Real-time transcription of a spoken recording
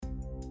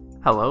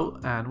Hello,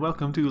 and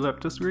welcome to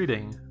Leftist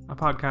Reading, a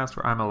podcast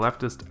where I'm a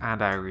leftist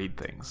and I read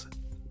things.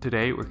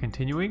 Today we're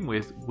continuing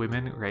with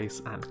Women,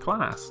 Race, and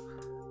Class,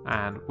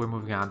 and we're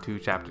moving on to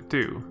Chapter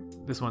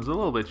 2. This one's a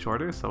little bit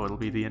shorter, so it'll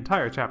be the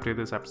entire chapter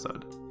this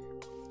episode.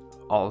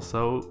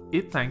 Also,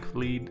 it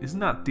thankfully is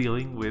not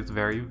dealing with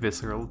very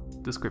visceral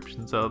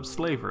descriptions of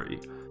slavery,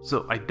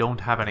 so I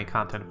don't have any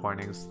content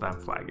warnings that I'm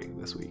flagging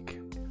this week.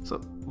 So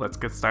let's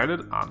get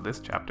started on this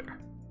chapter.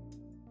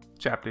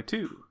 Chapter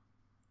 2.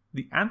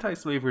 The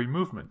Anti-Slavery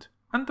Movement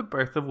and the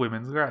Birth of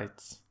Women's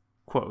Rights.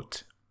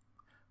 Quote,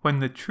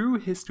 "When the true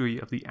history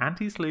of the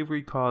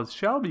anti-slavery cause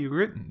shall be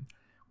written,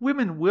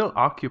 women will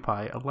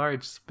occupy a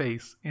large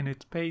space in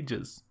its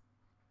pages.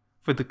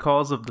 For the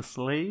cause of the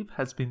slave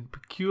has been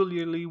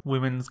peculiarly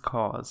women's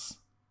cause."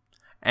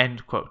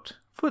 End quote.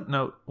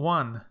 Footnote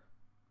 1.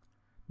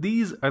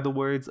 These are the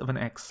words of an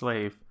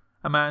ex-slave,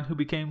 a man who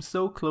became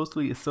so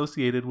closely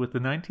associated with the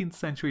 19th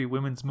century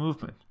women's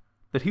movement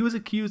that he was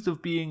accused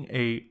of being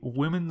a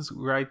women's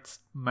rights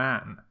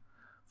man.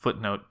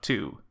 Footnote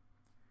 2.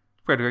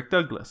 Frederick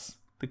Douglass,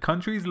 the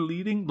country's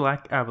leading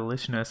black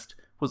abolitionist,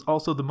 was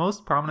also the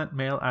most prominent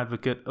male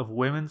advocate of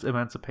women's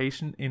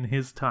emancipation in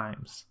his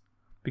times.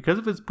 Because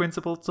of his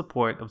principled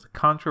support of the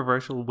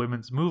controversial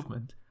women's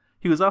movement,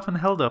 he was often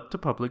held up to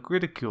public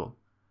ridicule.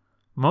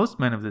 Most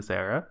men of this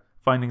era,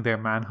 finding their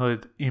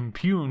manhood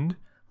impugned,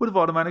 would have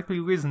automatically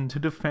risen to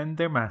defend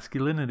their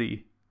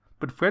masculinity.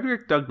 But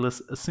Frederick Douglass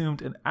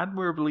assumed an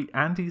admirably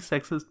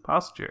anti-sexist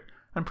posture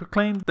and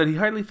proclaimed that he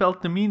hardly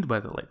felt demeaned by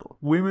the label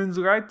women's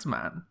rights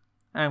man.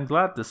 I am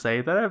glad to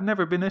say that I have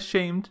never been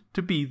ashamed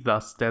to be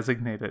thus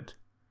designated.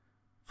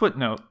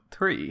 Footnote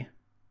 3.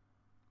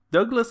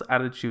 Douglass'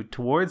 attitude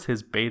towards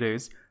his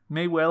baiters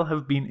may well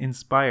have been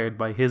inspired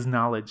by his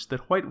knowledge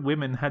that white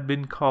women had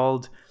been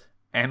called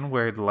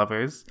N-word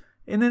lovers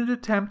in an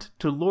attempt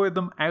to lure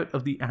them out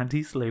of the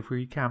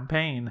anti-slavery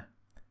campaign.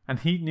 And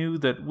he knew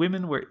that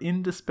women were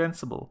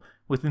indispensable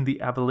within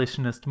the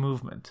abolitionist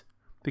movement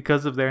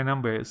because of their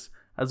numbers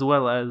as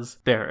well as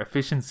their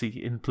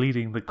efficiency in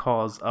pleading the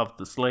cause of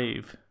the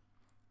slave.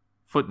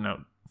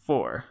 Footnote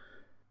 4.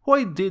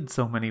 Why did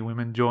so many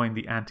women join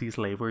the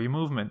anti-slavery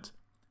movement?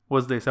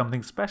 Was there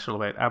something special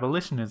about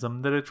abolitionism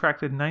that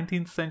attracted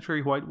 19th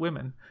century white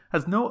women,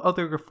 as no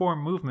other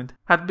reform movement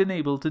had been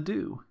able to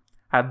do?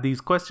 Had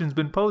these questions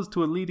been posed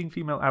to a leading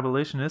female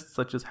abolitionist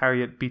such as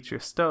Harriet Beecher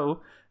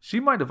Stowe, she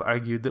might have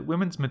argued that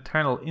women's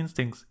maternal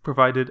instincts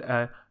provided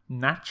a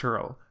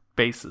natural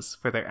basis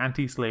for their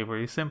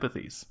anti-slavery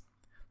sympathies.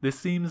 This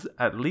seems,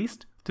 at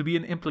least, to be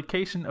an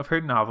implication of her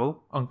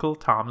novel Uncle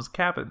Tom's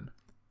Cabin,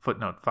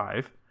 footnote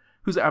 5,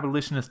 whose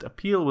abolitionist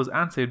appeal was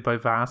answered by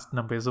vast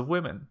numbers of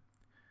women.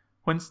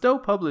 When Stowe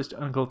published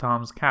Uncle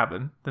Tom's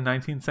Cabin, the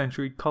 19th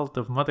century cult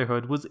of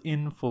motherhood was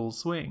in full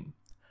swing.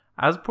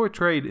 As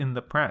portrayed in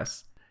the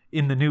press,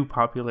 in the new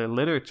popular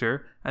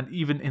literature, and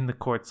even in the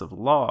courts of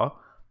law,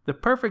 the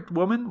perfect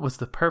woman was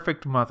the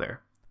perfect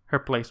mother. Her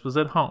place was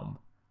at home.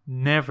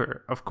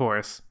 Never, of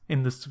course,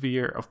 in the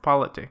sphere of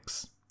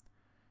politics.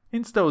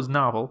 In Stowe's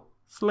novel,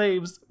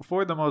 slaves,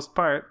 for the most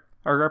part,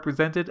 are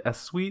represented as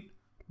sweet,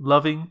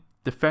 loving,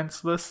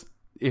 defenseless,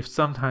 if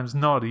sometimes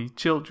naughty,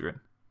 children.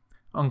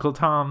 Uncle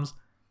Tom's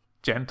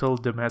gentle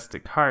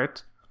domestic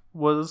heart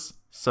was,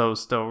 so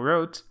Stowe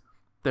wrote,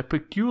 the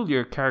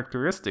peculiar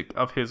characteristic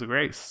of his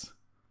race.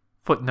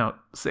 Footnote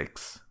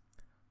 6.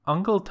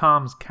 Uncle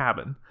Tom's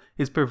Cabin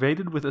is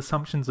pervaded with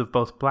assumptions of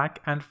both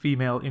black and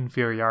female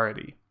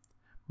inferiority.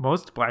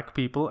 Most black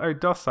people are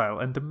docile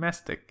and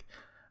domestic,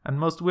 and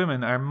most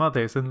women are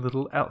mothers and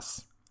little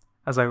else.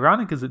 As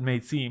ironic as it may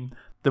seem,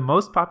 the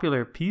most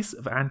popular piece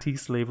of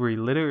anti-slavery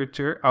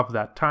literature of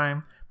that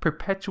time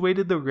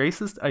perpetuated the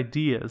racist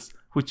ideas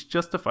which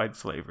justified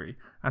slavery,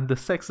 and the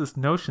sexist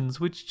notions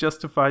which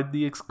justified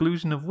the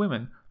exclusion of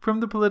women from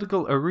the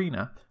political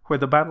arena where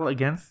the battle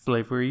against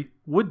slavery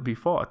would be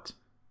fought.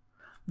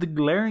 The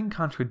glaring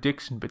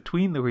contradiction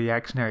between the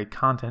reactionary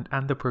content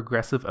and the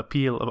progressive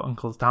appeal of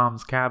Uncle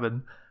Tom's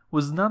Cabin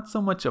was not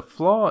so much a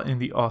flaw in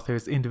the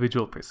author's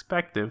individual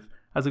perspective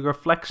as a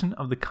reflection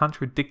of the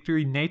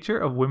contradictory nature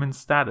of women's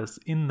status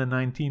in the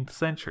 19th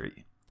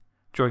century.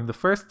 During the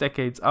first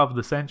decades of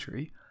the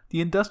century, the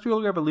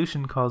Industrial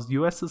Revolution caused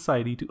U.S.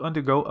 society to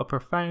undergo a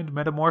profound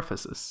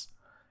metamorphosis.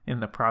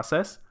 In the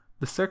process,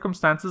 the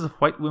circumstances of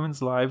white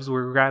women's lives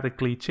were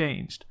radically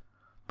changed.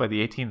 By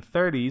the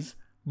 1830s,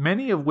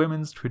 many of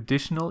women's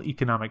traditional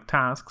economic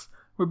tasks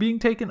were being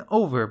taken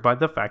over by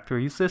the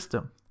factory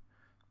system.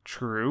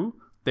 True,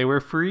 they were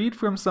freed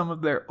from some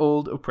of their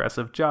old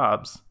oppressive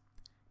jobs.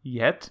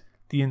 Yet,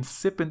 the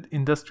incipient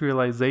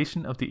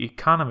industrialization of the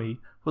economy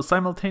was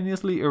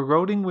simultaneously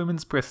eroding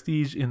women's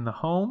prestige in the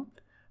home,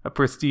 a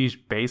prestige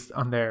based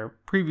on their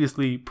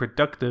previously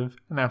productive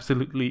and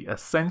absolutely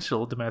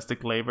essential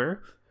domestic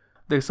labor.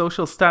 Their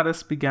social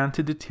status began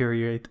to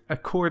deteriorate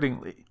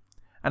accordingly.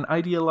 An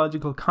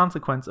ideological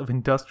consequence of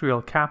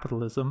industrial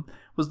capitalism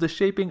was the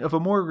shaping of a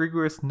more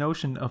rigorous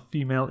notion of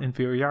female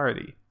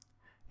inferiority.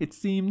 It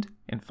seemed,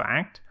 in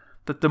fact,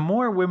 that the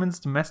more women's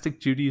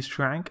domestic duties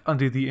shrank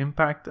under the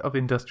impact of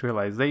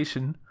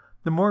industrialization,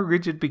 the more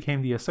rigid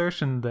became the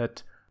assertion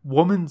that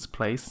woman's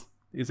place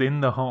is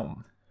in the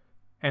home.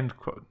 End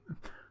quote.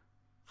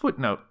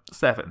 Footnote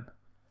 7.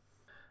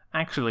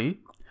 Actually,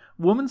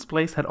 woman's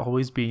place had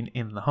always been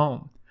in the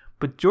home,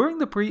 but during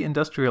the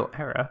pre-industrial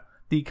era,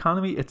 the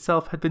economy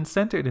itself had been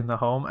centered in the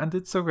home and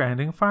its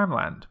surrounding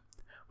farmland.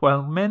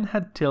 While men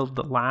had tilled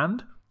the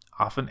land,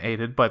 often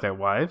aided by their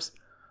wives,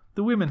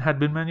 the women had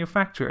been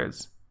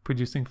manufacturers,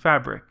 producing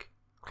fabric,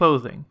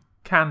 clothing,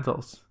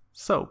 candles,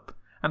 soap,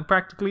 and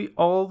practically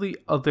all the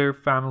other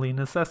family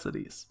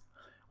necessities.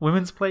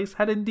 Women's place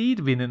had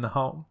indeed been in the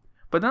home,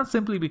 but not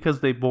simply because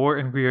they bore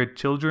and reared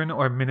children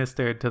or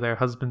ministered to their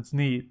husbands'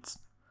 needs.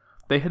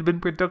 They had been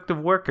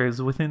productive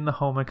workers within the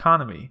home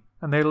economy,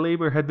 and their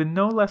labor had been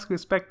no less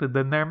respected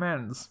than their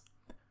men's.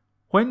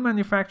 When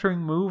manufacturing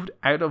moved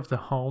out of the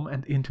home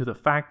and into the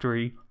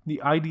factory,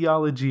 the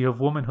ideology of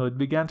womanhood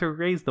began to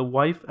raise the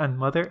wife and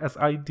mother as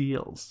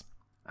ideals.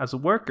 As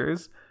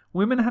workers,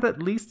 women had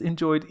at least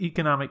enjoyed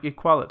economic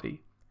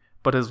equality,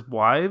 but as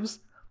wives,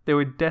 they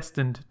were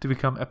destined to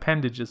become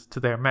appendages to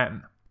their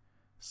men,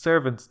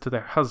 servants to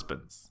their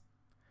husbands.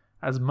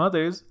 As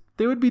mothers,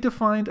 they would be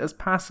defined as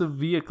passive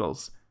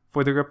vehicles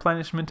for the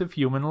replenishment of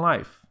human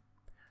life.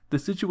 The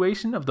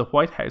situation of the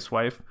white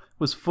housewife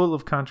was full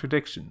of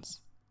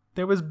contradictions.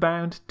 There was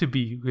bound to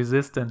be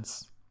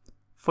resistance.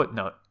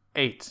 Footnote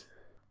 8.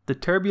 The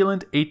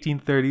turbulent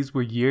 1830s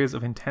were years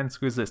of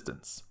intense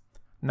resistance.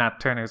 Nat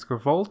Turner's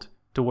revolt,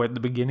 toward the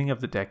beginning of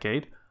the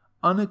decade,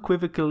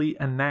 unequivocally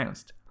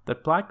announced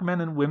that black men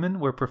and women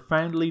were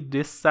profoundly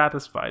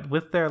dissatisfied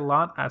with their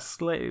lot as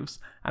slaves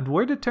and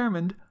were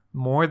determined,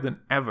 more than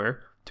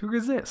ever, to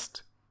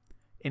resist.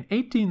 In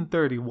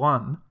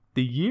 1831,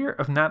 the year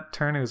of Nat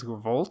Turner's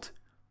revolt,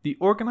 the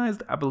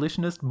organized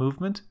abolitionist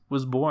movement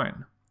was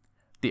born.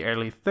 The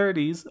early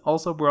 30s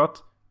also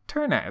brought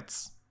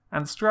turnouts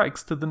and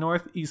strikes to the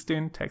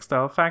northeastern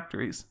textile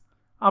factories,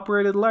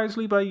 operated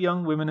largely by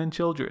young women and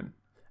children.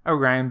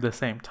 Around the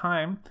same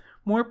time,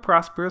 more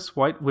prosperous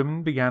white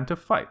women began to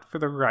fight for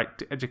the right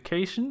to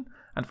education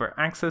and for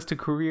access to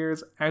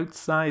careers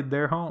outside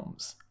their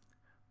homes.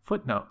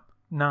 Footnote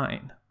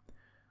 9.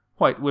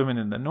 White women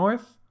in the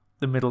North,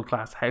 the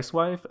middle-class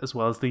housewife as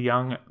well as the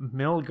young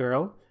mill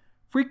girl,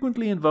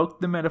 frequently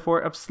invoked the metaphor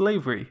of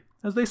slavery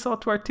as they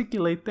sought to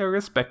articulate their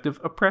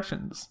respective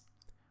oppressions.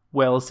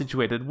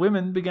 Well-situated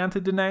women began to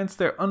denounce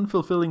their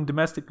unfulfilling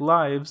domestic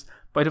lives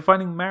by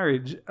defining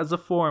marriage as a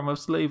form of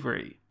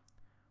slavery.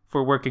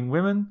 For working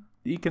women,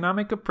 the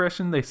economic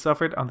oppression they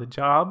suffered on the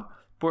job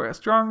bore a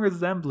strong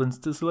resemblance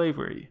to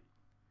slavery.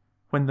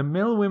 When the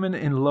mill women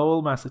in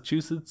Lowell,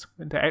 Massachusetts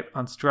went out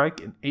on strike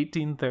in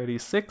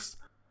 1836,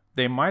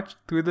 they marched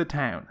through the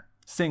town,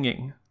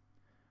 singing,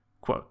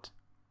 quote,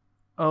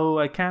 "Oh,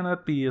 I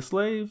cannot be a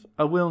slave,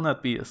 I will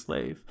not be a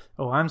slave.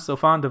 Oh, I'm so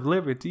fond of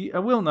liberty, I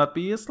will not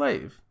be a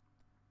slave."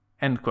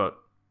 End quote.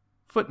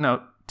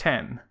 Footnote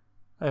 10.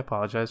 I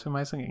apologize for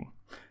my singing.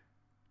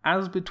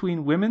 As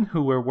between women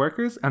who were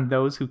workers and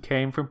those who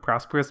came from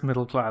prosperous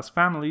middle-class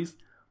families,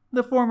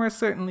 the former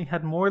certainly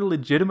had more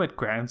legitimate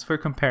grounds for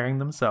comparing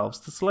themselves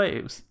to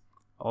slaves.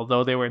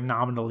 Although they were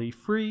nominally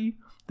free,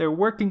 their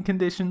working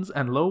conditions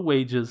and low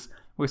wages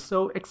were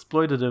so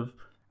exploitative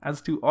as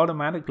to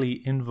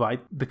automatically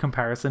invite the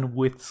comparison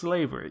with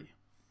slavery.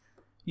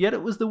 Yet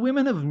it was the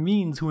women of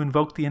means who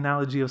invoked the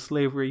analogy of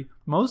slavery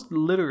most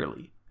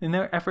literally in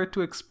their effort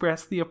to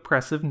express the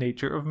oppressive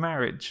nature of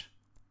marriage.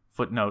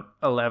 Footnote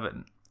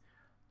 11.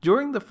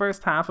 During the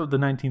first half of the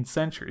 19th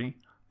century,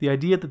 the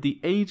idea that the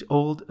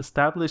age-old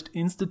established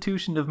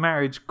institution of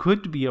marriage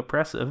could be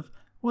oppressive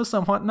was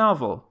somewhat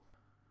novel.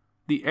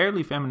 The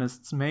early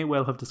feminists may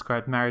well have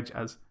described marriage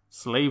as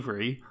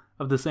slavery,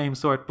 of the same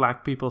sort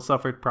black people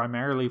suffered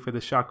primarily for the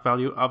shock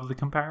value of the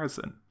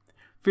comparison,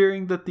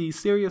 fearing that the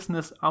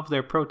seriousness of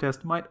their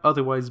protest might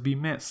otherwise be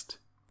missed.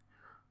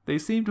 They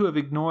seem to have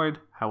ignored,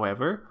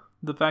 however,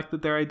 the fact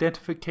that their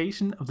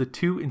identification of the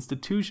two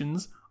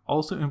institutions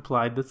also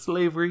implied that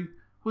slavery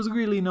was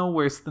really no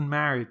worse than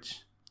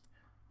marriage.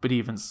 But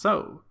even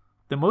so,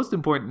 the most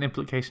important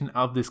implication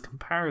of this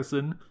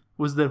comparison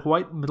was that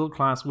white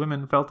middle-class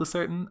women felt a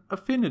certain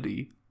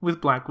affinity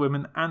with black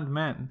women and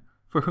men,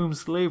 for whom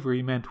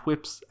slavery meant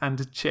whips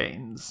and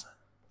chains.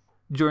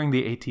 During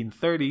the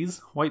 1830s,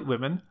 white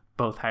women,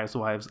 both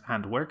housewives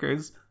and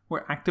workers,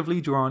 were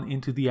actively drawn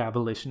into the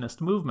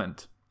abolitionist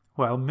movement,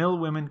 while mill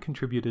women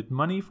contributed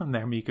money from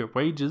their meager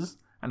wages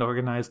and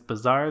organized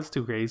bazaars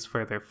to raise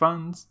further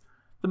funds.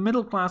 The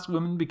middle-class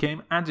women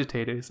became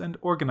agitators and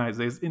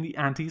organizers in the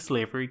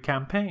anti-slavery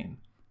campaign.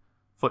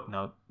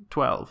 Footnote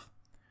 12.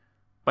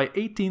 By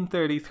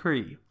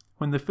 1833,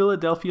 when the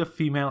Philadelphia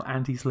Female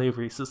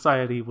Anti-Slavery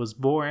Society was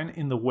born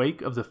in the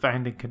wake of the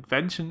founding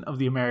convention of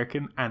the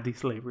American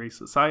Anti-Slavery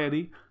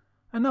Society,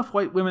 enough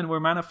white women were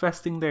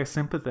manifesting their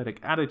sympathetic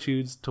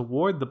attitudes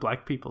toward the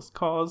black people's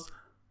cause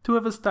to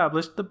have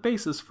established the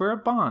basis for a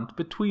bond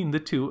between the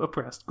two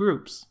oppressed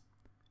groups.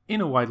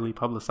 In a widely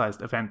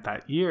publicized event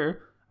that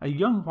year, a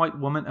young white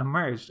woman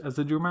emerged as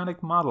a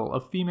dramatic model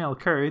of female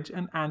courage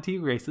and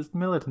anti-racist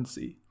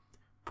militancy.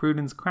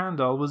 Prudence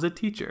Crandall was a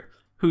teacher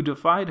who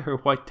defied her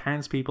white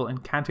townspeople in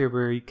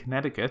Canterbury,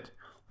 Connecticut,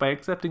 by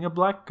accepting a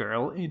black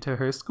girl into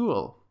her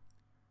school.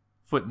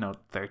 Footnote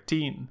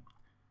 13.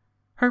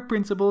 Her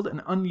principled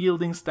and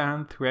unyielding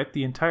stand throughout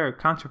the entire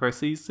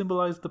controversy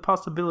symbolized the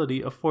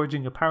possibility of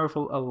forging a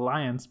powerful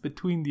alliance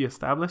between the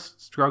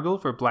established struggle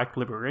for black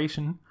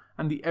liberation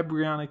and the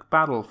embryonic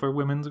battle for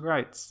women's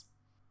rights.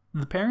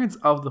 The parents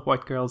of the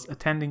white girls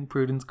attending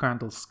Prudence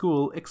Crandall's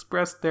school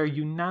expressed their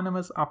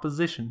unanimous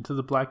opposition to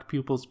the black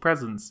pupils'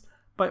 presence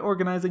by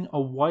organizing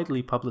a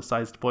widely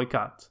publicized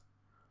boycott.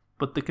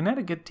 But the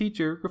Connecticut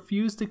teacher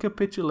refused to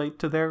capitulate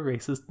to their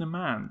racist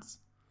demands.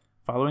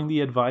 Following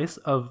the advice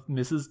of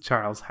Mrs.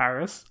 Charles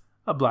Harris,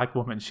 a black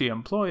woman she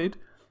employed,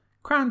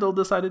 Crandall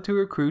decided to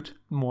recruit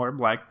more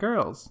black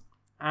girls,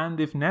 and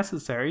if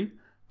necessary,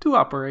 to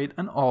operate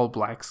an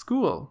all-black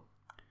school.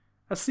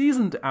 A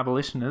seasoned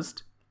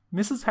abolitionist,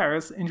 Mrs.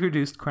 Harris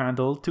introduced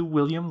Crandall to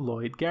William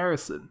Lloyd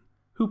Garrison,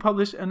 who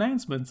published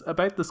announcements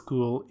about the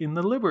school in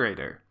The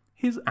Liberator,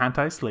 his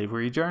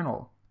anti-slavery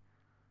journal.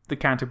 The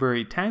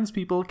Canterbury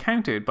townspeople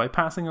countered by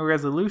passing a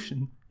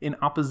resolution in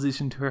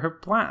opposition to her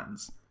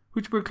plans,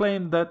 which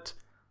proclaimed that,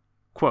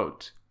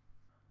 quote,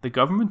 "The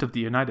government of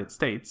the United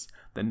States,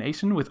 the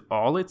nation with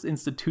all its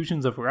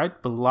institutions of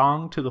right,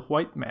 belong to the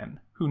white men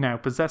who now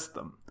possess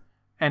them."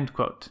 End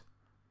quote.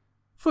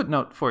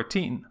 Footnote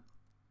 14.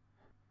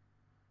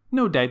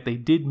 No doubt they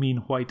did mean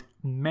white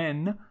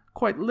men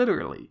quite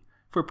literally,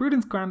 for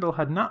Prudence Crandall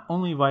had not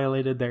only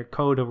violated their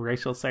code of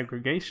racial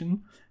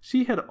segregation,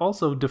 she had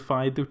also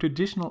defied the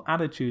traditional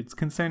attitudes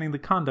concerning the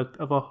conduct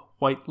of a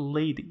white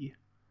lady.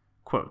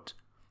 Quote,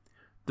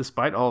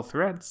 "Despite all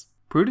threats,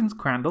 Prudence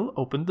Crandall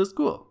opened the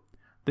school.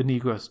 The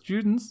Negro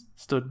students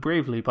stood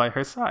bravely by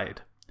her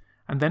side."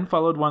 And then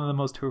followed one of the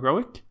most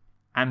heroic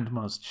and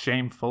most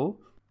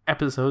shameful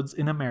episodes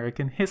in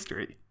American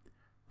history.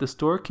 The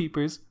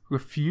storekeepers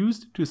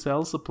refused to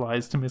sell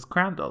supplies to Miss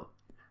Crandall.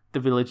 The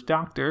village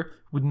doctor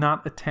would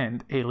not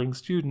attend ailing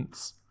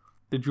students.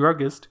 The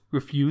druggist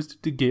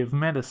refused to give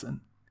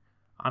medicine.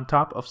 On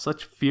top of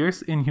such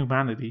fierce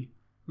inhumanity,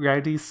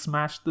 rowdies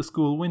smashed the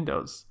school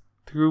windows,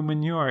 threw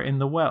manure in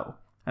the well,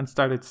 and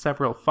started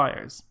several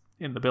fires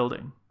in the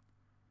building.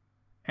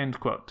 End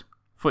quote.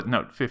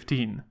 Footnote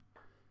 15.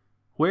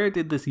 Where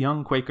did this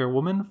young Quaker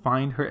woman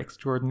find her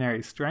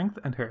extraordinary strength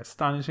and her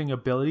astonishing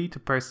ability to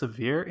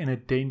persevere in a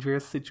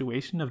dangerous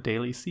situation of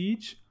daily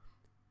siege?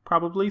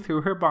 Probably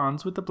through her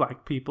bonds with the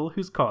black people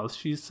whose cause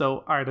she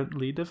so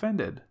ardently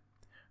defended.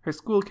 Her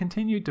school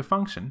continued to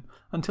function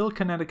until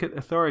Connecticut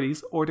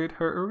authorities ordered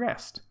her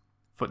arrest.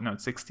 Footnote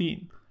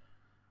 16.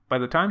 By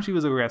the time she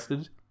was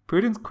arrested,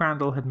 Prudence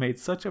Crandall had made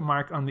such a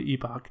mark on the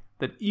epoch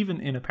that even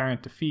in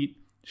apparent defeat,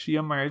 she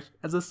emerged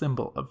as a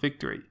symbol of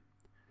victory.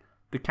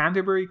 The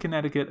Canterbury,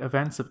 Connecticut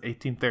events of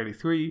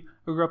 1833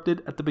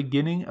 erupted at the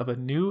beginning of a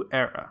new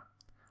era.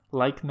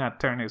 Like Nat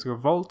Turner's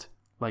revolt,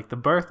 like the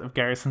birth of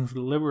Garrison's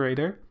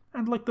Liberator,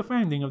 and like the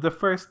founding of the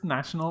first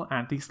national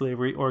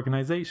anti-slavery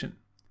organization.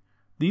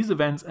 These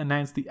events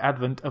announced the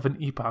advent of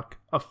an epoch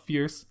of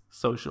fierce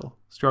social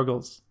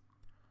struggles.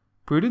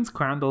 Prudence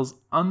Crandall's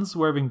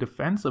unswerving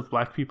defense of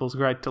black people's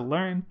right to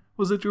learn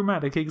was a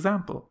dramatic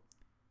example.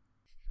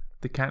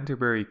 The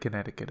Canterbury,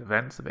 Connecticut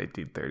events of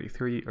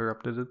 1833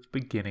 erupted at the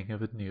beginning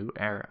of a new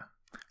era.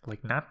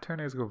 Like Nat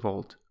Turner's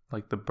revolt,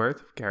 like the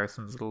birth of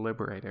Garrison's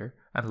Liberator,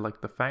 and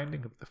like the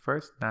founding of the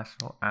first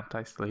national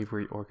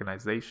anti-slavery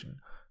organization,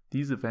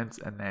 these events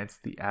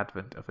announced the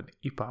advent of an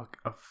epoch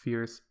of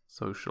fierce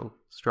social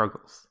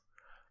struggles.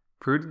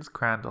 Prudence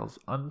Crandall's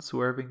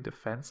unswerving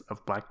defense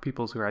of black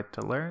people's right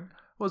to learn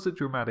was a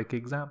dramatic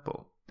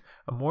example,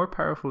 a more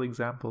powerful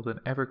example than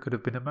ever could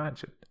have been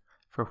imagined,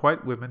 for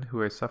white women who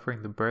are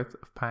suffering the birth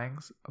of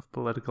pangs of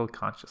political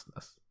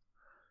consciousness.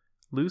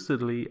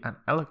 Lucidly and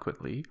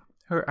eloquently,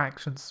 her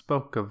actions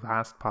spoke of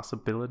vast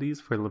possibilities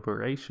for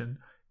liberation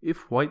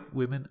if white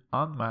women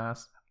en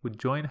masse would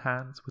join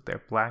hands with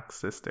their black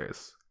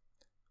sisters.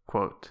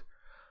 Quote,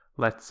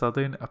 "Let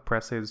Southern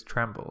oppressors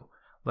tremble,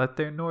 let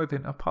their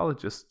Northern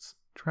apologists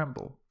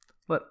tremble,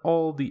 let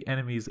all the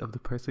enemies of the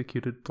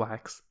persecuted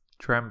blacks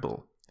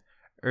tremble.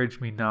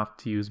 Urge me not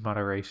to use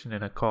moderation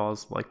in a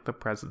cause like the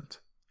present.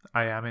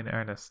 I am in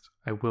earnest.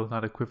 I will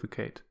not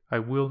equivocate. I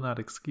will not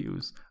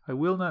excuse. I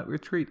will not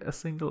retreat a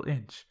single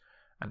inch.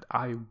 And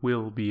I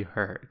will be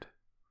heard."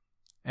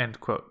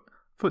 End quote.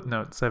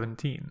 Footnote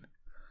 17.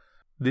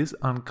 This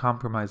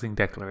uncompromising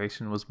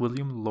declaration was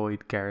William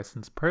Lloyd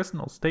Garrison's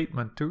personal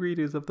statement to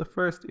readers of the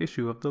first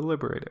issue of The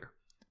Liberator.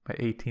 By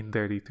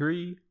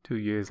 1833, 2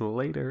 years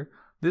later,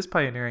 this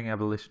pioneering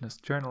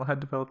abolitionist journal had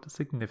developed a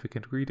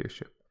significant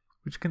readership,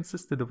 which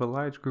consisted of a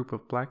large group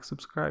of black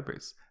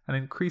subscribers and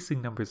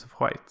increasing numbers of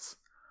whites.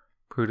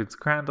 Prudence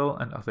Crandall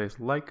and others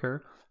like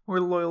her were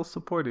loyal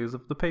supporters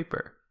of the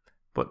paper,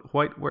 but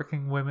white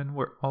working women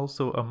were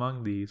also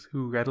among these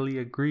who readily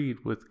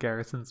agreed with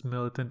Garrison's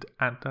militant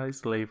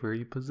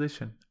anti-slavery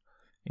position.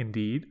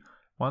 Indeed,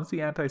 once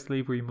the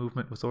anti-slavery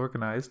movement was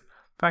organized,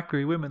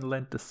 factory women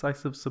lent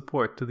decisive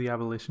support to the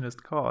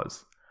abolitionist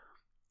cause.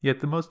 Yet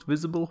the most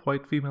visible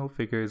white female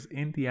figures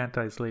in the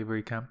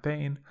anti-slavery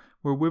campaign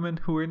were women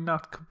who were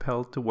not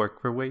compelled to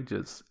work for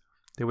wages.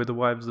 They were the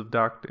wives of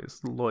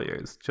doctors,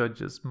 lawyers,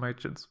 judges,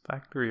 merchants,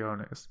 factory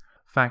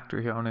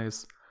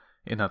owners,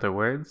 in other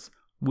words,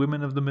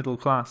 women of the middle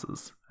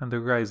classes and the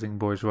rising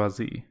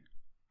bourgeoisie.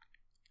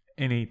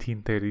 In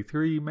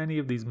 1833, many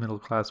of these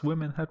middle-class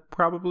women had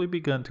probably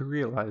begun to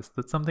realize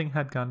that something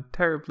had gone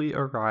terribly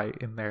awry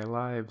in their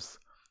lives.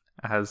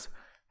 As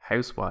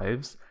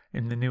housewives,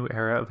 in the new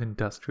era of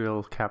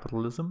industrial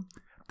capitalism,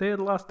 they had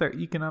lost their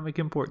economic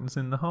importance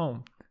in the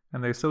home,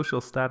 and their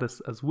social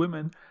status as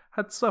women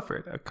had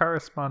suffered a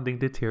corresponding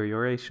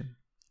deterioration.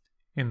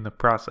 In the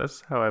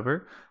process,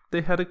 however,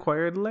 they had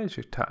acquired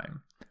leisure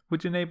time,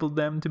 which enabled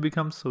them to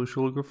become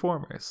social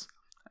reformers,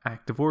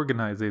 active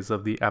organizers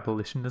of the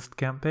abolitionist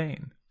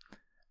campaign.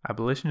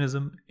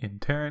 Abolitionism, in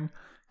turn,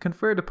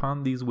 conferred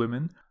upon these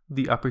women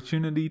the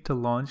opportunity to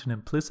launch an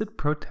implicit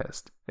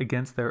protest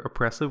against their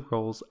oppressive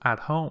roles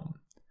at home.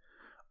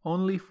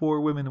 Only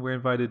 4 women were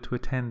invited to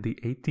attend the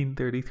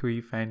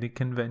 1833 founding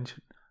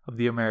convention of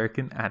the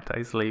American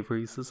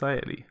Anti-Slavery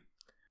Society.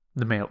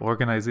 The male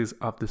organizers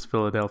of this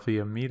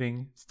Philadelphia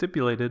meeting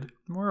stipulated,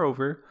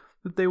 moreover,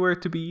 that they were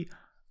to be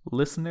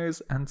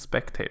listeners and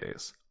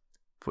spectators,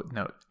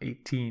 footnote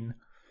 18,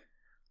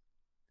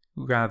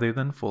 rather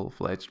than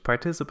full-fledged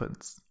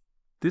participants.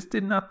 This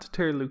did not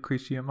deter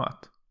Lucretia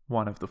Mott,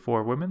 one of the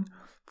 4 women,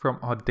 from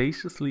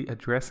audaciously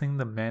addressing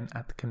the men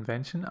at the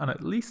convention on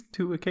at least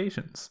 2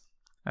 occasions.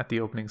 At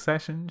the opening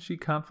session, she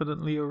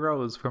confidently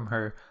arose from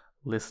her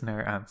listener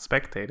and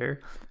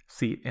spectator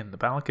seat in the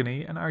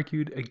balcony and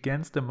argued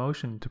against a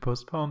motion to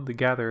postpone the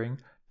gathering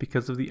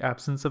because of the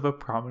absence of a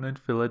prominent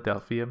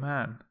Philadelphia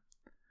man.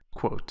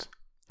 Quote,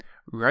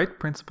 "Right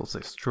principles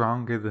are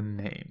stronger than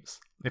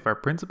names. If our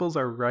principles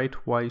are right,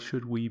 why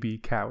should we be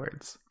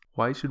cowards?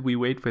 Why should we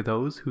wait for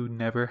those who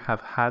never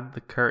have had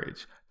the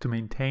courage to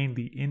maintain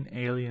the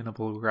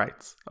inalienable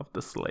rights of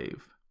the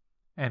slave?"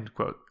 End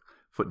quote.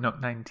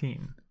 Footnote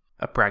 19.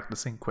 A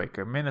practicing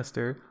Quaker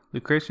minister,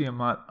 Lucretia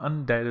Mott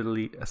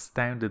undoubtedly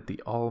astounded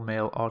the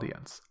all-male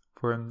audience,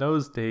 for in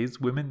those days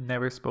women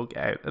never spoke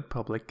out at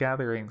public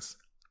gatherings.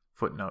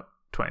 Footnote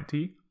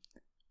 20.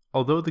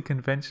 Although the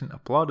convention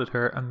applauded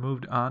her and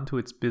moved on to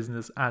its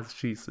business as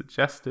she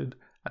suggested,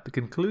 at the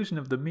conclusion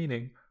of the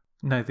meeting,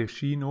 neither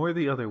she nor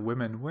the other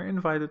women were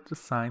invited to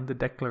sign the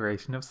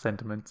Declaration of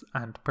Sentiments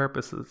and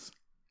Purposes.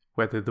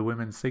 Whether the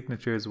women's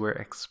signatures were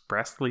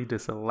expressly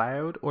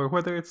disallowed, or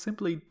whether it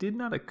simply did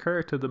not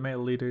occur to the male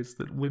leaders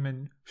that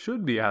women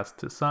should be asked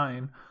to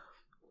sign,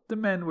 the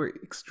men were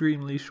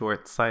extremely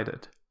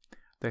short-sighted.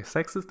 Their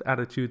sexist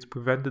attitudes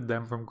prevented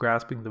them from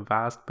grasping the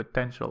vast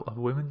potential of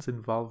women's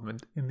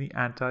involvement in the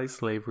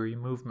anti-slavery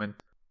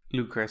movement.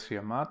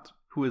 Lucretia Mott,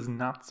 who was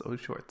not so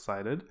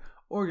short-sighted,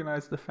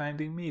 organized the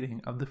founding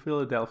meeting of the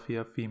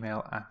Philadelphia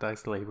Female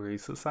Anti-Slavery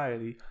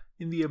Society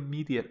in the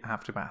immediate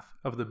aftermath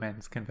of the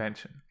men's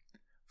convention.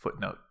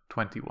 Footnote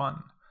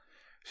 21.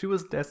 She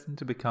was destined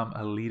to become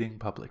a leading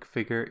public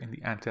figure in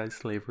the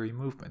anti-slavery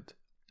movement,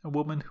 a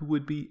woman who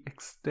would be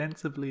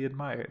extensively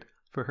admired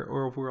for her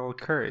overall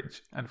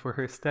courage and for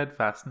her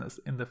steadfastness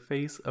in the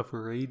face of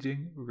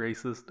raging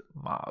racist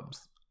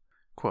mobs.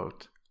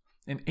 Quote,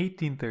 "In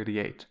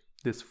 1838,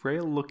 this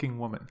frail-looking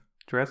woman,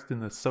 dressed in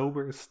the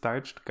sober,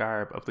 starched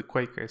garb of the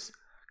Quakers,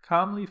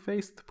 calmly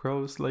faced the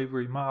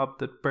pro-slavery mob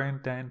that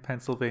burned down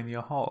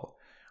Pennsylvania Hall,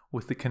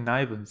 with the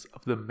connivance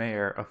of the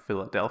mayor of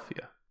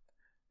Philadelphia."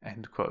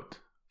 End quote.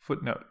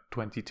 Footnote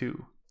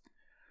 22.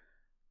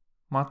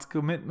 Mott's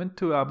commitment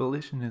to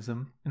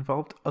abolitionism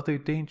involved other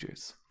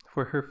dangers,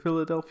 for her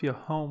Philadelphia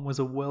home was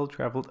a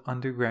well-traveled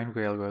Underground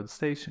Railroad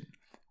station,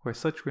 where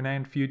such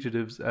renowned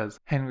fugitives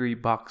as Henry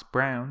Box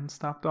Brown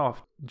stopped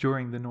off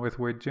during the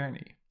northward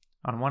journey.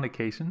 On one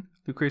occasion,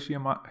 Lucretia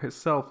Mott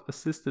herself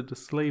assisted a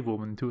slave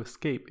woman to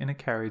escape in a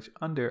carriage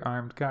under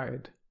armed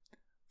guard.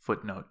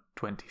 Footnote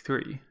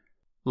 23.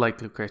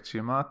 Like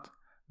Lucretia Mott,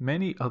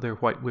 many other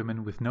white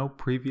women with no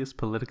previous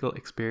political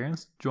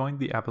experience joined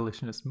the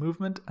abolitionist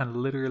movement and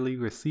literally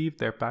received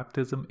their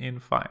baptism in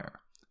fire.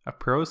 A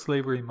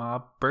pro-slavery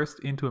mob burst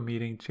into a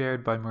meeting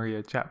chaired by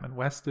Maria Chapman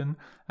Weston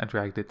and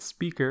dragged its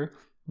speaker,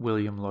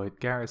 William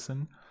Lloyd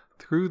Garrison,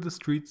 through the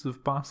streets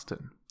of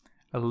Boston.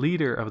 A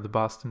leader of the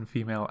Boston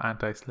Female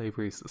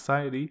Anti-Slavery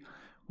Society,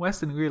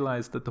 Weston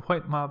realized that the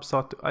white mob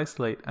sought to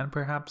isolate and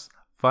perhaps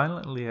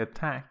violently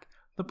attack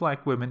the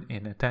black women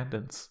in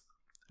attendance,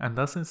 and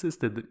thus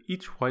insisted that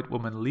each white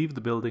woman leave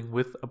the building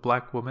with a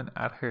black woman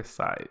at her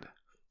side.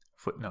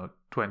 Footnote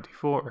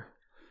 24.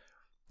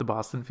 The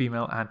Boston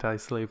Female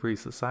Anti-Slavery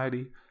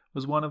Society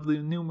was one of the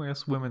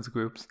numerous women's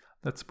groups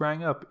that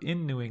sprang up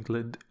in New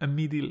England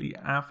immediately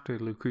after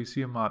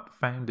Lucretia Mott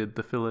founded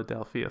the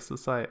Philadelphia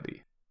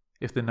Society.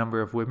 If the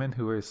number of women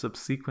who were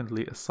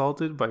subsequently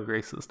assaulted by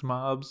racist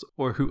mobs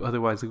or who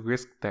otherwise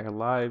risked their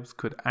lives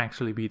could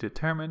actually be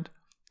determined,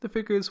 the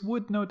figures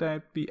would no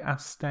doubt be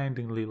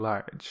astoundingly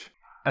large.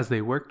 As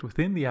they worked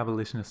within the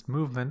abolitionist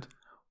movement,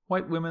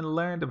 white women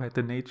learned about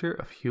the nature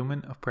of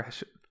human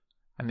oppression,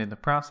 and in the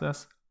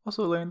process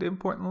also learned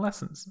important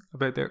lessons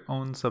about their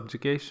own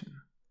subjugation.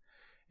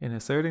 In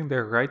asserting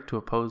their right to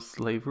oppose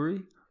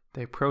slavery,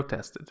 they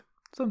protested,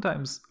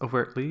 sometimes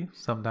overtly,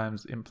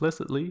 sometimes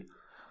implicitly,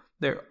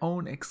 their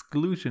own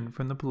exclusion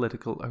from the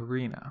political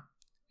arena.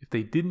 If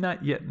they did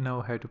not yet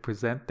know how to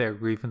present their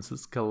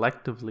grievances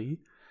collectively,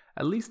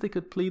 at least they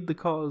could plead the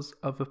cause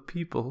of a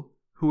people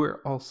who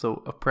were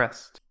also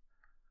oppressed.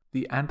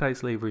 The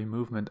anti-slavery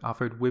movement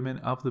offered women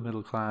of the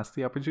middle class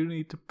the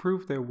opportunity to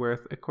prove their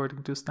worth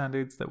according to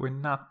standards that were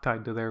not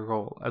tied to their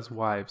role as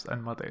wives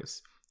and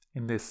mothers.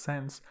 In this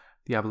sense,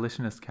 the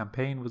abolitionist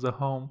campaign was a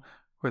home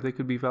where they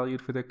could be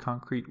valued for their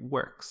concrete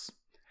works.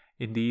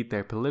 Indeed,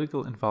 their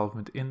political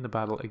involvement in the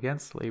battle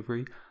against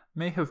slavery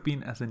may have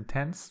been as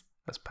intense,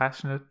 as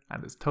passionate,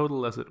 and as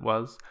total as it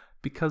was,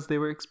 because they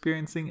were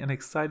experiencing an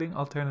exciting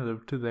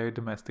alternative to their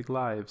domestic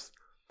lives,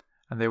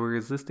 and they were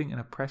resisting an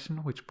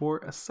oppression which bore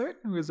a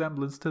certain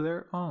resemblance to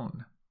their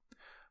own.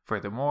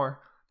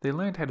 Furthermore, they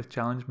learned how to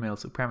challenge male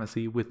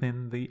supremacy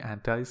within the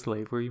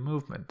anti-slavery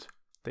movement.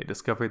 They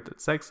discovered that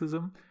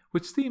sexism,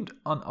 which seemed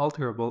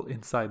unalterable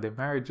inside their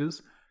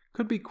marriages,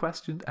 could be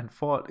questioned and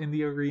fought in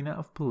the arena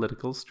of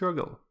political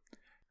struggle.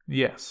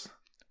 Yes,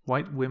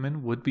 white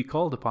women would be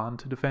called upon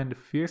to defend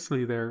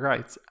fiercely their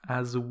rights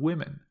as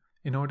women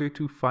in order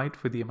to fight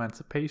for the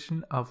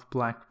emancipation of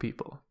black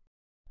people.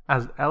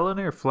 As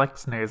Eleanor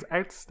Flexner's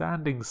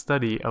outstanding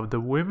study of the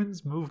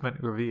women's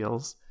movement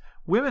reveals,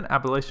 women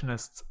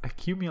abolitionists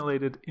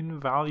accumulated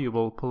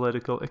invaluable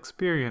political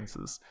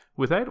experiences,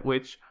 without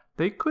which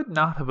they could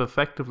not have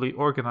effectively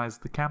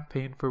organized the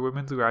campaign for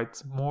women's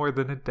rights more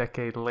than a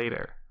decade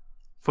later.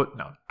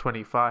 Footnote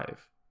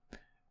 25.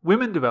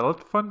 Women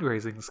developed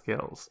fundraising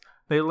skills.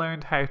 They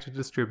learned how to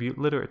distribute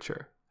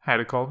literature, how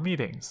to call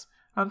meetings,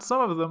 and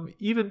some of them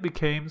even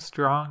became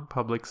strong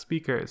public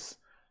speakers.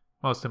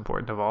 Most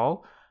important of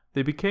all,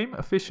 they became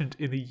efficient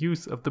in the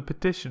use of the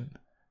petition,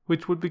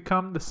 which would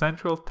become the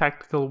central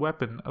tactical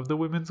weapon of the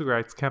women's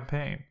rights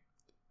campaign.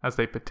 As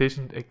they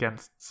petitioned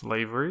against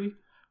slavery,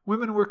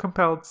 women were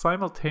compelled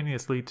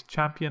simultaneously to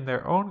champion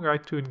their own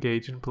right to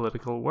engage in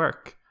political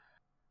work.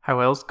 How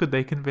else could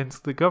they convince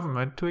the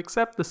government to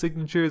accept the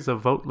signatures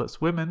of voteless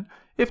women,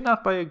 if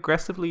not by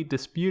aggressively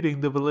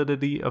disputing the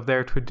validity of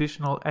their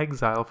traditional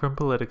exile from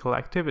political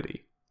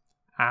activity?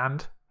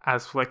 And,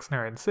 as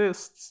Flexner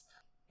insists,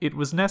 it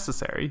was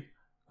necessary,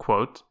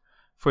 quote,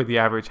 for the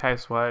average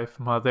housewife,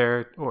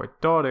 mother, or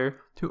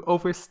daughter to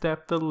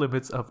overstep the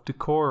limits of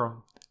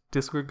decorum,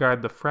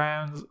 disregard the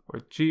frowns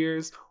or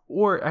jeers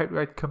or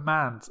outright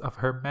commands of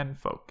her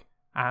menfolk,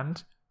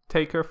 and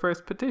take her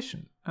first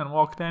petition and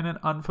walk down an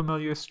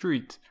unfamiliar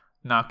street,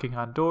 knocking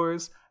on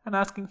doors and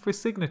asking for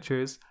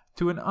signatures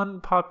to an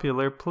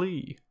unpopular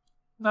plea.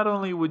 Not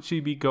only would she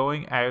be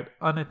going out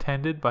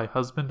unattended by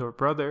husband or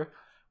brother,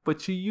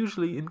 but she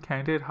usually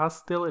encountered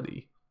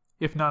hostility,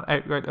 if not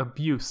outright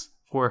abuse,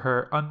 for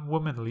her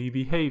unwomanly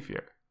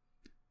behavior.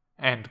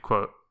 End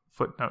quote.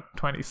 Footnote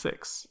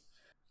 26.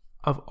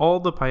 Of all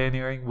the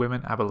pioneering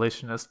women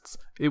abolitionists,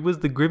 it was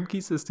the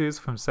Grimke sisters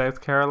from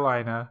South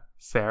Carolina,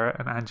 Sarah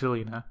and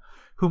Angelina,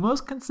 who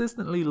most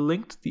consistently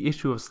linked the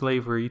issue of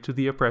slavery to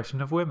the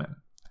oppression of women.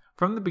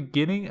 From the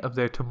beginning of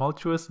their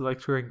tumultuous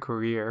lecturing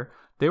career,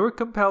 they were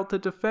compelled to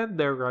defend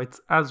their rights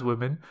as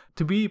women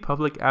to be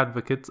public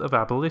advocates of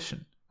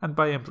abolition, and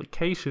by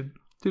implication,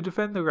 to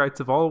defend the rights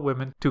of all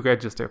women to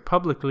register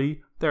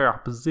publicly their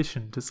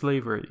opposition to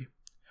slavery.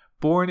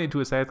 Born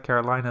into a South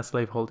Carolina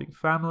slaveholding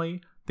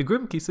family, the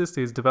Grimke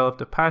sisters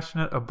developed a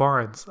passionate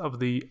abhorrence of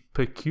the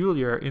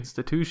peculiar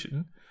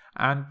institution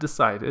and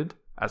decided,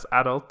 as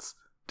adults,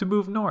 to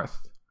move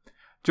north.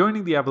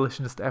 Joining the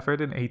abolitionist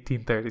effort in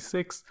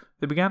 1836,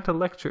 they began to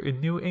lecture in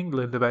New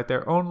England about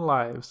their own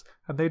lives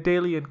and their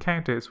daily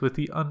encounters with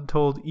the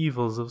untold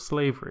evils of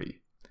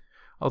slavery.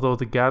 Although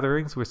the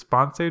gatherings were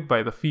sponsored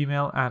by the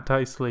female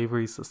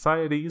anti-slavery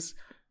societies,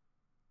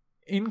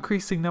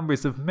 increasing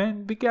numbers of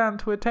men began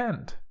to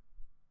attend.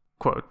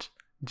 Quote,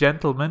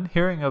 gentlemen,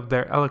 hearing of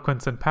their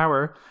eloquence and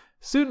power,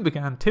 soon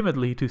began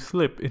timidly to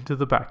slip into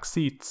the back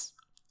seats.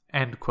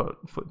 End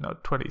quote.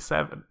 Footnote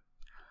 27.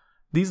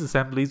 These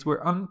assemblies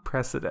were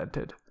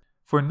unprecedented,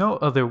 for no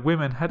other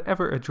women had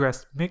ever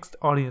addressed mixed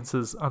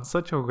audiences on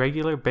such a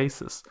regular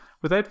basis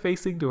without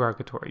facing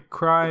derogatory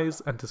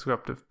cries and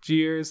disruptive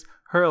jeers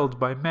hurled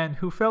by men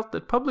who felt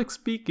that public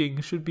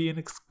speaking should be an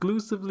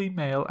exclusively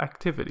male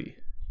activity.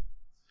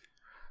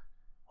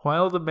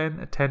 While the men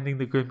attending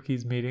the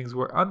Grimke's meetings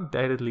were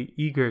undoubtedly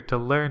eager to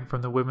learn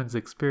from the women's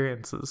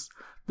experiences,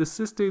 the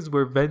sisters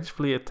were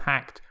vengefully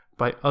attacked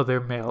by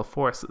other male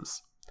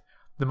forces.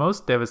 The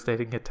most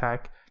devastating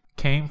attack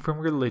came from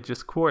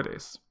religious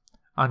quarters.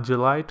 On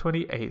July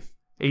 28,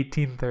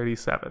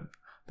 1837,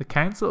 the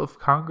Council of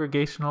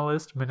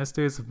Congregationalist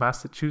Ministers of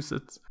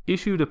Massachusetts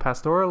issued a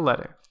pastoral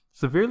letter,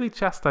 severely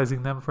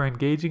chastising them for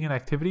engaging in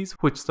activities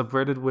which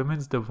subverted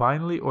women's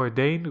divinely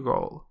ordained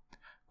role.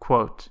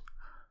 Quote,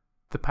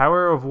 the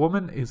power of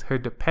woman is her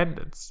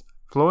dependence,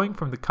 flowing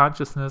from the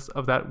consciousness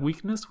of that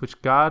weakness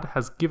which God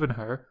has given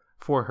her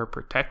for her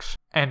protection.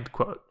 End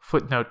quote.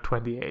 Footnote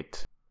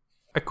 28.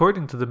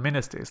 According to the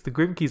ministers, the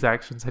Grimke's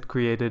actions had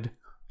created,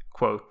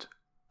 quote,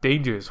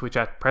 dangers which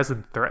at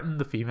present threaten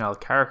the female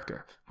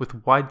character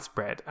with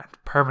widespread and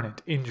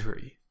permanent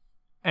injury.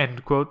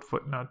 End quote,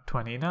 footnote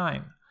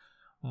 29.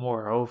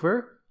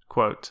 Moreover,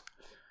 quote,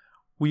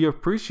 we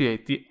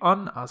appreciate the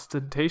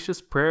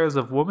unostentatious prayers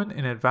of woman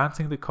in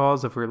advancing the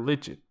cause of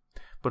religion,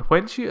 but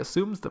when she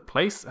assumes the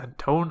place and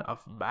tone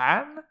of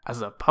man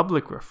as a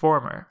public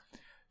reformer,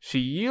 she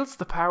yields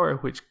the power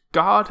which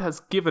God has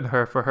given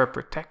her for her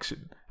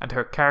protection, and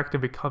her character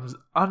becomes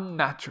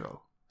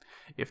unnatural.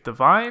 If the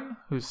vine,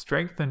 whose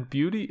strength and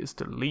beauty is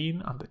to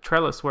lean on the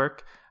trellis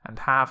work and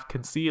half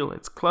conceal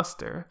its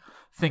cluster,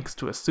 thinks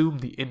to assume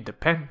the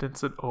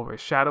independence and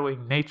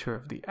overshadowing nature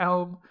of the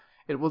elm,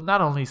 it will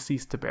not only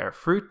cease to bear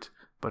fruit,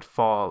 but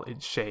fall in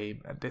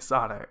shame and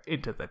dishonor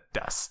into the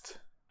dust.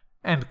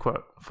 End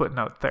quote.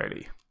 Footnote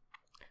 30.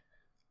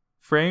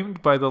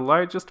 Framed by the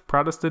largest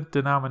Protestant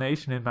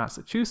denomination in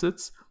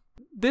Massachusetts,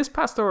 this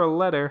pastoral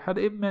letter had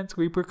immense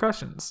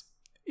repercussions.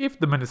 If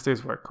the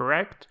ministers were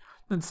correct,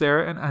 then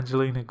Sarah and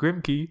Angelina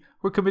Grimke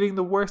were committing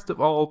the worst of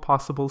all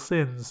possible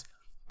sins.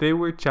 They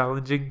were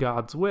challenging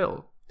God's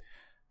will.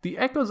 The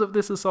echoes of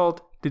this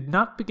assault did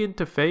not begin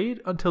to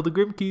fade until the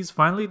Grimkes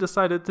finally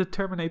decided to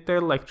terminate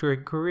their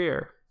lecturing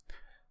career.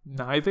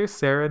 Neither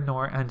Sarah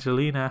nor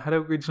Angelina had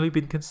originally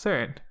been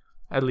concerned,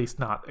 at least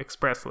not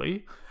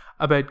expressly,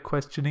 about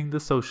questioning the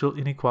social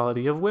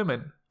inequality of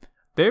women.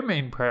 Their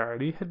main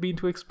priority had been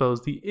to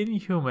expose the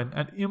inhuman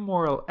and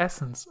immoral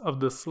essence of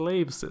the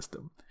slave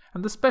system,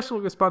 and the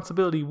special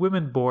responsibility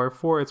women bore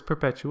for its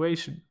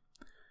perpetuation.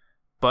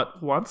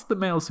 But once the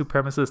male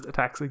supremacist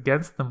attacks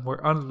against them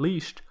were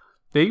unleashed,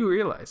 they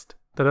realized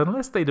that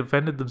unless they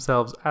defended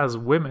themselves as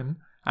women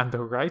and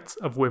the rights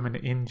of women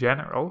in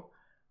general,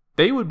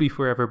 they would be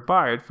forever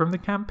barred from the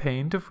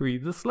campaign to free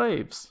the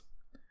slaves.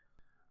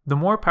 The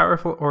more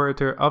powerful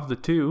orator of the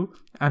two,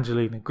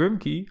 Angelina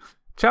Grimke,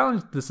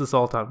 challenged this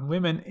assault on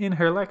women in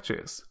her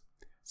lectures.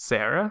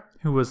 Sarah,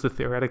 who was the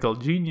theoretical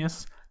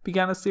genius,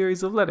 began a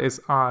series of letters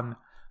on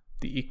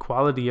the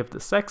equality of the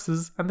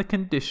sexes and the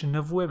condition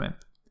of women.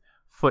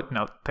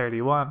 Footnote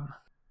 31.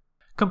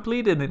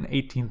 Completed in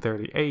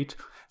 1838,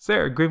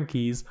 Sarah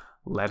Grimke's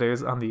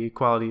Letters on the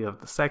Equality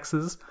of the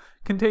Sexes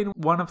contain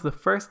one of the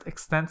first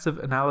extensive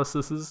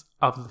analyses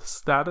of the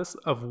status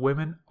of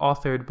women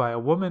authored by a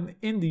woman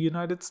in the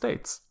United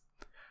States.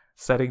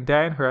 Setting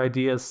down her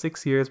ideas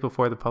 6 years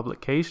before the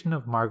publication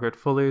of Margaret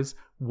Fuller's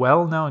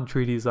well-known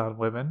treatise on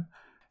women,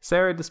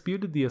 Sarah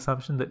disputed the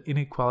assumption that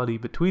inequality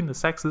between the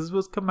sexes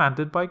was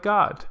commanded by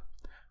God.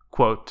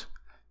 Quote,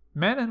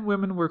 men and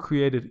women were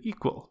created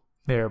equal.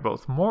 They are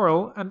both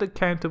moral and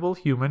accountable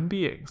human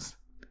beings.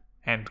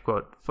 End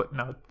quote.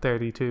 Footnote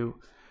 32.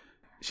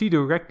 She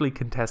directly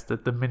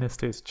contested the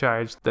minister's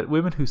charge that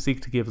women who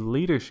seek to give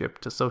leadership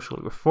to social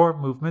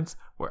reform movements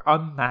were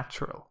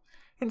unnatural,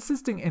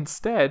 insisting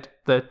instead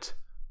that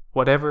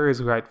whatever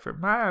is right for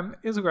man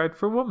is right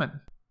for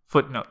woman.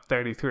 Footnote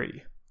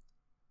 33.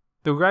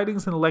 The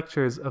writings and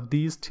lectures of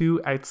these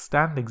two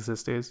outstanding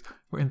sisters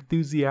were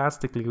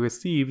enthusiastically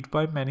received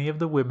by many of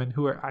the women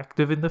who were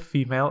active in the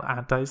female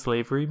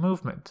anti-slavery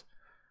movement.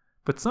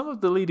 But some of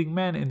the leading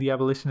men in the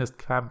abolitionist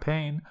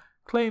campaign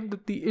claimed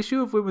that the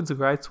issue of women's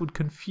rights would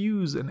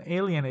confuse and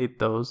alienate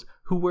those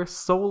who were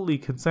solely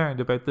concerned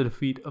about the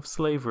defeat of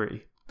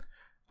slavery.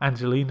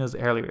 Angelina's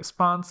early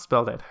response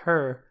spelled out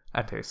her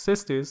and her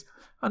sisters'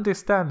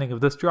 understanding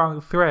of the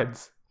strong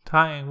threads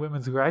tying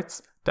women's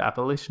rights to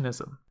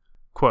abolitionism.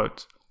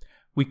 Quote,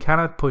 we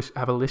cannot push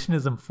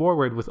abolitionism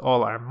forward with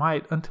all our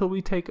might until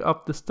we take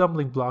up the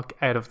stumbling block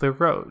out of the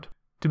road.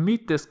 To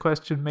meet this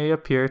question may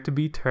appear to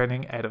be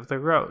turning out of the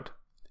road.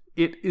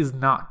 It is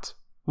not.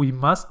 We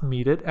must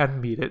meet it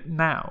and meet it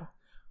now.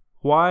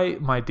 Why,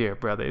 my dear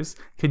brothers,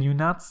 can you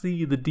not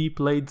see the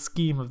deep-laid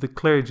scheme of the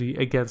clergy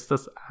against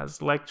us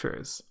as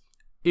lecturers?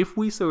 If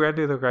we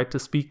surrender the right to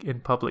speak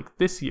in public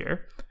this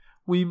year,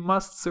 we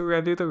must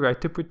surrender the right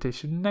to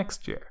petition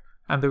next year,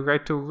 and the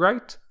right to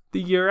write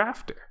the year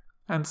after,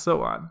 and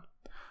so on.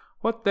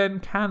 What then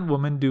can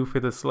woman do for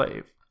the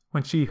slave,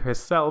 when she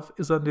herself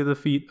is under the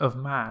feet of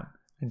man,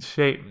 and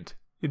shamed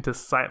into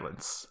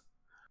silence?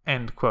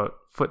 End quote.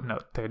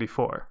 Footnote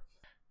 34.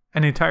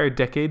 An entire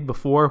decade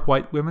before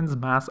white women's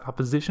mass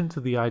opposition to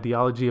the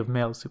ideology of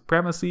male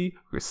supremacy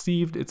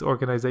received its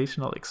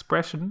organizational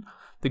expression,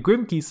 the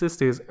Grimke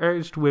sisters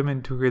urged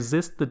women to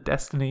resist the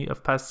destiny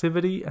of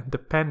passivity and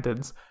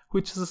dependence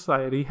which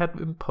society had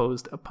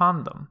imposed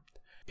upon them,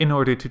 in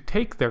order to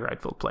take their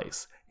rightful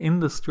place in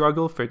the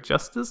struggle for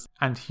justice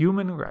and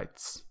human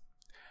rights.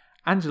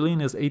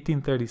 Angelina's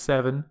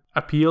 1837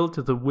 Appeal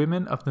to the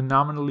Women of the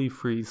Nominally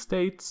Free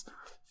States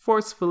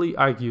forcefully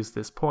argues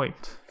this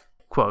point.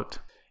 Quote,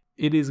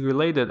 it is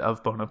related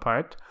of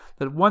Bonaparte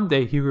that one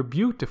day he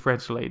rebuked a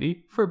French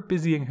lady for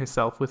busying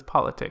herself with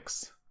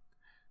politics.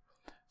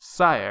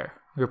 Sire,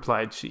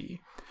 replied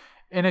she,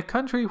 in a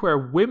country where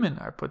women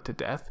are put to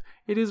death,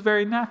 it is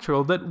very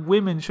natural that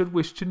women should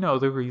wish to know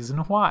the reason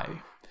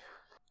why.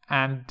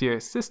 And, dear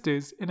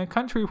sisters, in a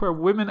country where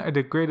women are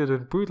degraded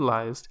and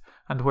brutalized,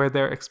 and where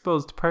their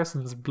exposed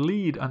persons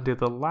bleed under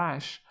the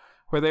lash,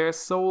 where they are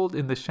sold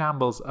in the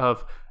shambles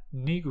of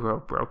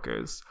Negro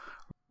brokers,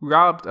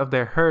 robbed of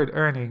their herd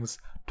earnings,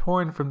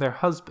 torn from their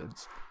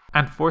husbands,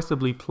 and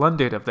forcibly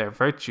plundered of their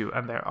virtue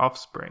and their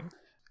offspring.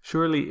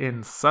 Surely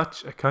in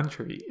such a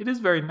country, it is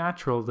very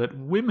natural that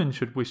women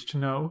should wish to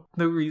know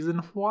the reason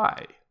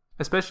why,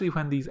 especially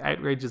when these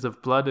outrages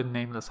of blood and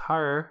nameless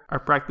horror are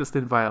practiced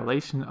in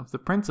violation of the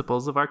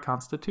principles of our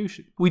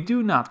Constitution. We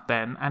do not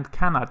then and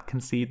cannot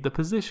concede the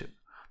position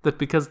that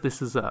because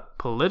this is a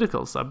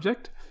political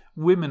subject,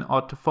 women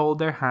ought to fold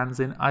their hands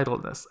in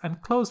idleness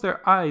and close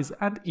their eyes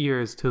and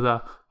ears to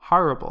the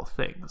horrible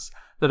things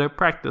that are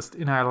practiced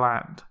in our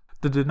land.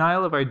 The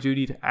denial of our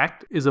duty to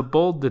act is a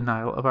bold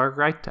denial of our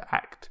right to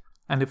act,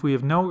 and if we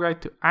have no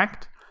right to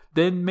act,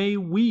 then may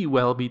we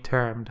well be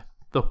termed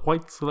the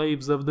white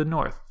slaves of the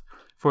North,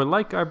 for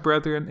like our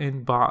brethren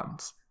in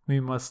bonds, we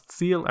must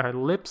seal our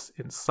lips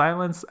in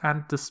silence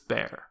and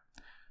despair.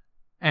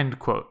 End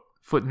quote.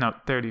 Footnote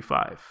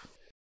 35.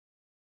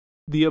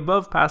 The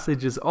above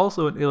passage is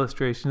also an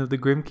illustration of the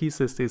Grimke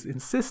sisters'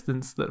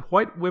 insistence that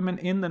white women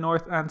in the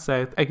North and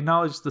South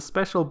acknowledge the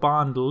special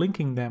bond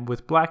linking them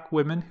with black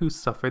women who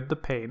suffered the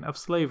pain of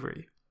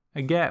slavery.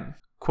 Again,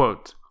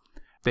 quote,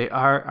 "They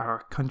are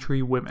our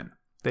country women.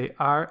 They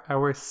are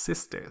our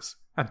sisters.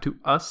 And to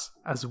us,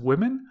 as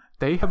women,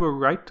 they have a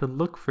right to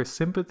look for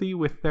sympathy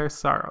with their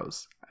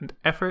sorrows, and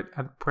effort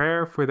and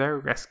prayer for their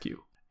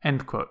rescue."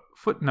 End quote.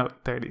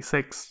 Footnote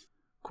 36.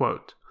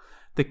 Quote,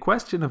 "The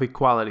question of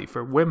equality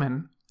for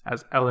women,"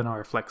 as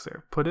Eleanor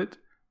Flexer put it,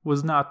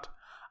 was not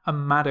a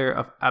matter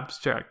of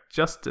abstract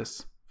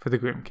justice for the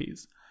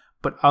Grimkes,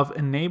 but of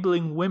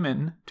enabling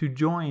women to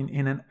join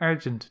in an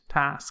urgent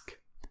task.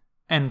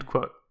 End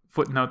quote.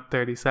 Footnote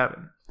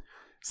 37.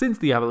 Since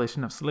the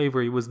abolition of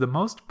slavery was the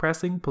most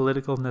pressing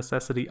political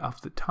necessity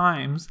of the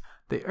times,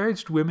 they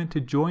urged women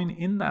to join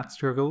in that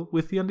struggle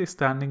with the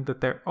understanding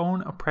that their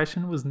own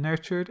oppression was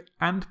nurtured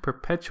and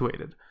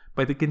perpetuated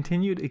by the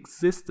continued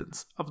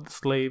existence of the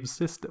slave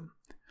system.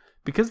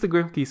 Because the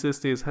Grimke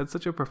sisters had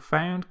such a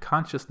profound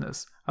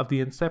consciousness of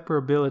the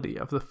inseparability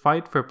of the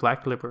fight for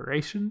black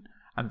liberation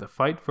and the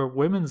fight for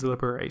women's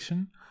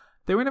liberation,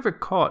 they were never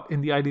caught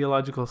in the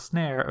ideological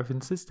snare of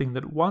insisting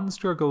that one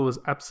struggle was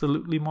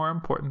absolutely more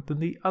important than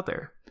the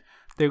other.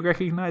 They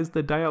recognized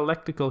the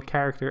dialectical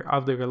character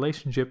of the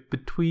relationship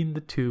between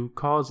the two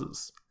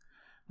causes.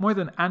 More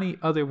than any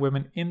other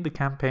women in the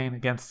campaign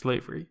against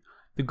slavery,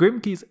 the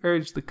Grimkes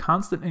urged the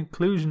constant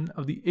inclusion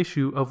of the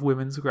issue of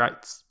women's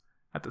rights.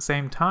 At the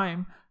same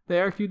time,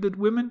 they argued that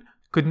women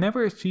could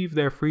never achieve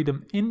their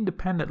freedom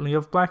independently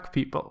of black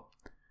people.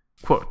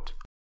 Quote,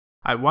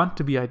 "I want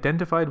to be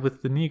identified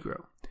with the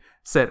Negro,"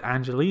 said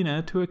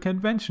Angelina to a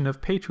convention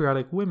of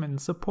patriotic women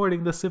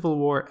supporting the Civil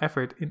War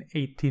effort in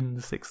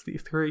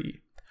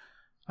 1863.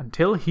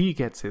 "Until he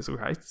gets his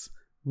rights,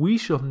 we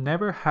shall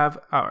never have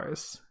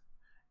ours."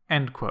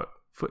 End quote.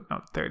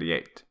 Footnote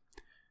 38.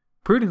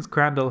 Prudence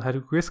Crandall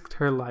had risked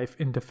her life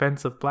in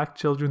defense of black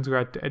children's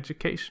right to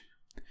education.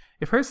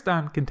 If her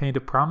stand contained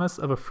a promise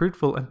of a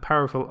fruitful and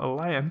powerful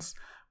alliance,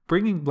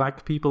 bringing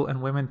black people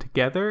and women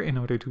together in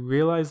order to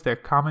realize their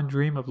common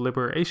dream of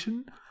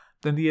liberation,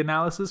 then the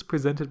analysis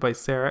presented by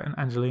Sarah and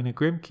Angelina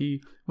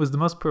Grimke was the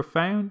most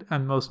profound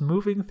and most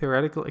moving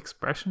theoretical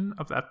expression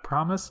of that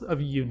promise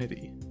of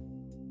unity.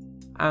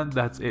 And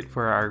that's it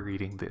for our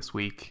reading this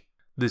week.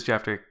 This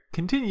chapter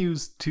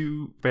continues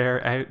to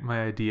bear out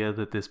my idea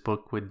that this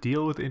book would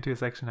deal with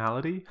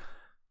intersectionality,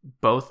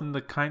 both in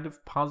the kind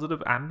of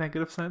positive and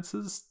negative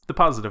senses. The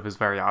positive is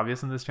very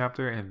obvious in this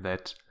chapter in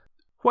that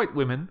white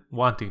women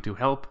wanting to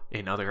help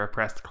another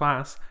oppressed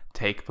class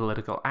take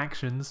political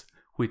actions,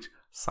 which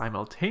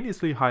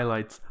simultaneously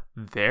highlights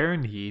their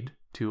need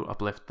to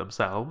uplift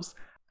themselves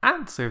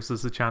and serves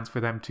as a chance for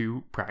them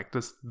to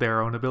practice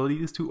their own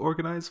abilities to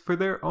organize for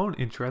their own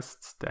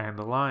interests down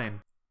the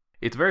line.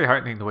 It's very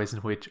heartening the ways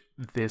in which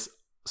this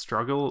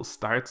struggle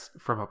starts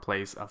from a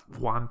place of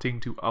wanting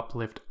to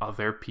uplift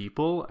other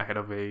people out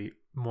of a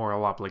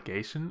moral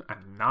obligation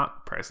and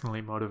not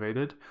personally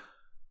motivated,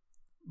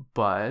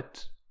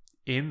 but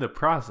in the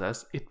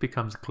process it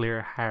becomes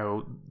clear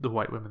how the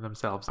white women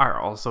themselves are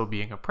also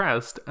being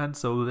oppressed, and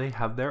so they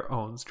have their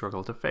own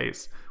struggle to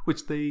face,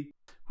 which they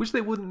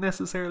wouldn't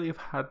necessarily have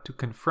had to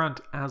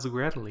confront as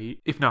readily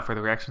if not for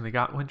the reaction they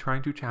got when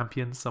trying to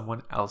champion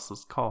someone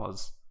else's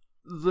cause.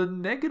 The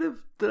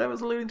negative that I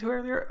was alluding to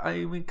earlier,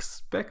 I'm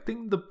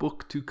expecting the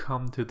book to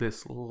come to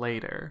this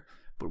later,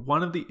 but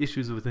one of the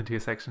issues with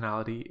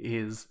intersectionality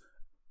is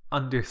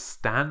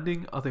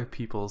understanding other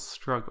people's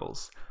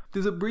struggles.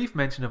 There's a brief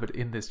mention of it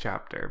in this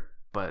chapter,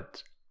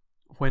 but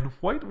when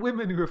white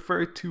women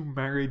refer to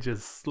marriage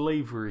as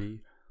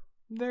slavery,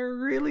 they're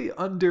really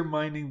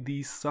undermining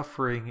the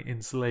suffering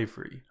in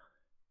slavery.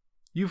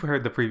 You've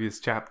heard the previous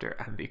chapter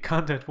and the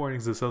content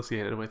warnings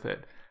associated with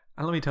it,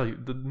 and let me tell you,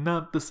 they're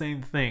not the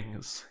same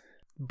things.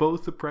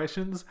 Both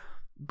oppressions,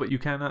 but you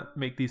cannot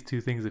make these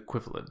two things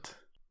equivalent.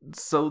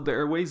 So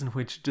there are ways in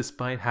which,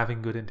 despite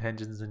having good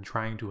intentions and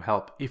trying to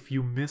help, if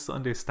you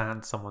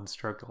misunderstand someone's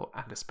struggle,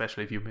 and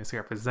especially if you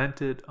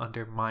misrepresent it,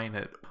 undermine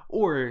it,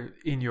 or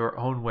in your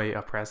own way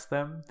oppress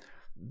them,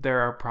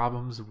 there are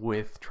problems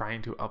with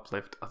trying to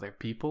uplift other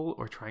people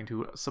or trying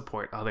to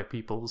support other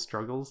people's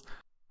struggles.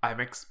 I'm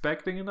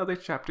expecting another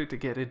chapter to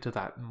get into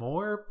that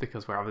more,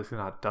 because we're obviously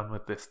not done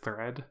with this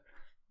thread.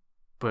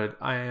 But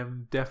I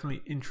am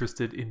definitely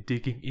interested in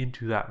digging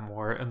into that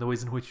more and the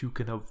ways in which you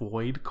can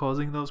avoid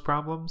causing those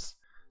problems.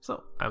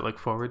 So I look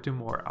forward to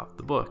more of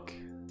the book.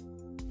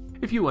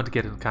 If you want to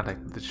get in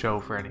contact with the show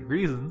for any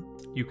reason,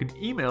 you can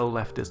email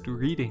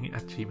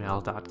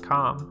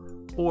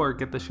leftistreading@gmail.com or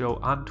get the show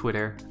on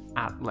Twitter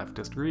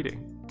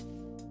 @leftistreading.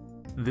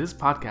 This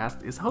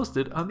podcast is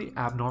hosted on the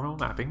Abnormal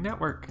Mapping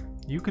Network.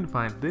 You can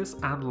find this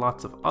and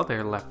lots of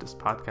other leftist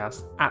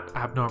podcasts at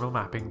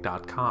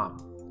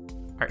abnormalmapping.com.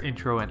 Our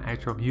intro and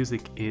outro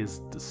music is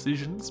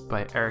Decisions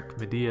by Eric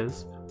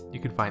Medias.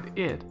 You can find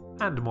it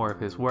and more of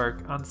his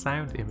work on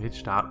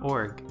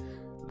soundimage.org.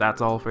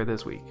 That's all for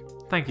this week.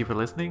 Thank you for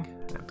listening,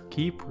 and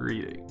keep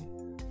reading.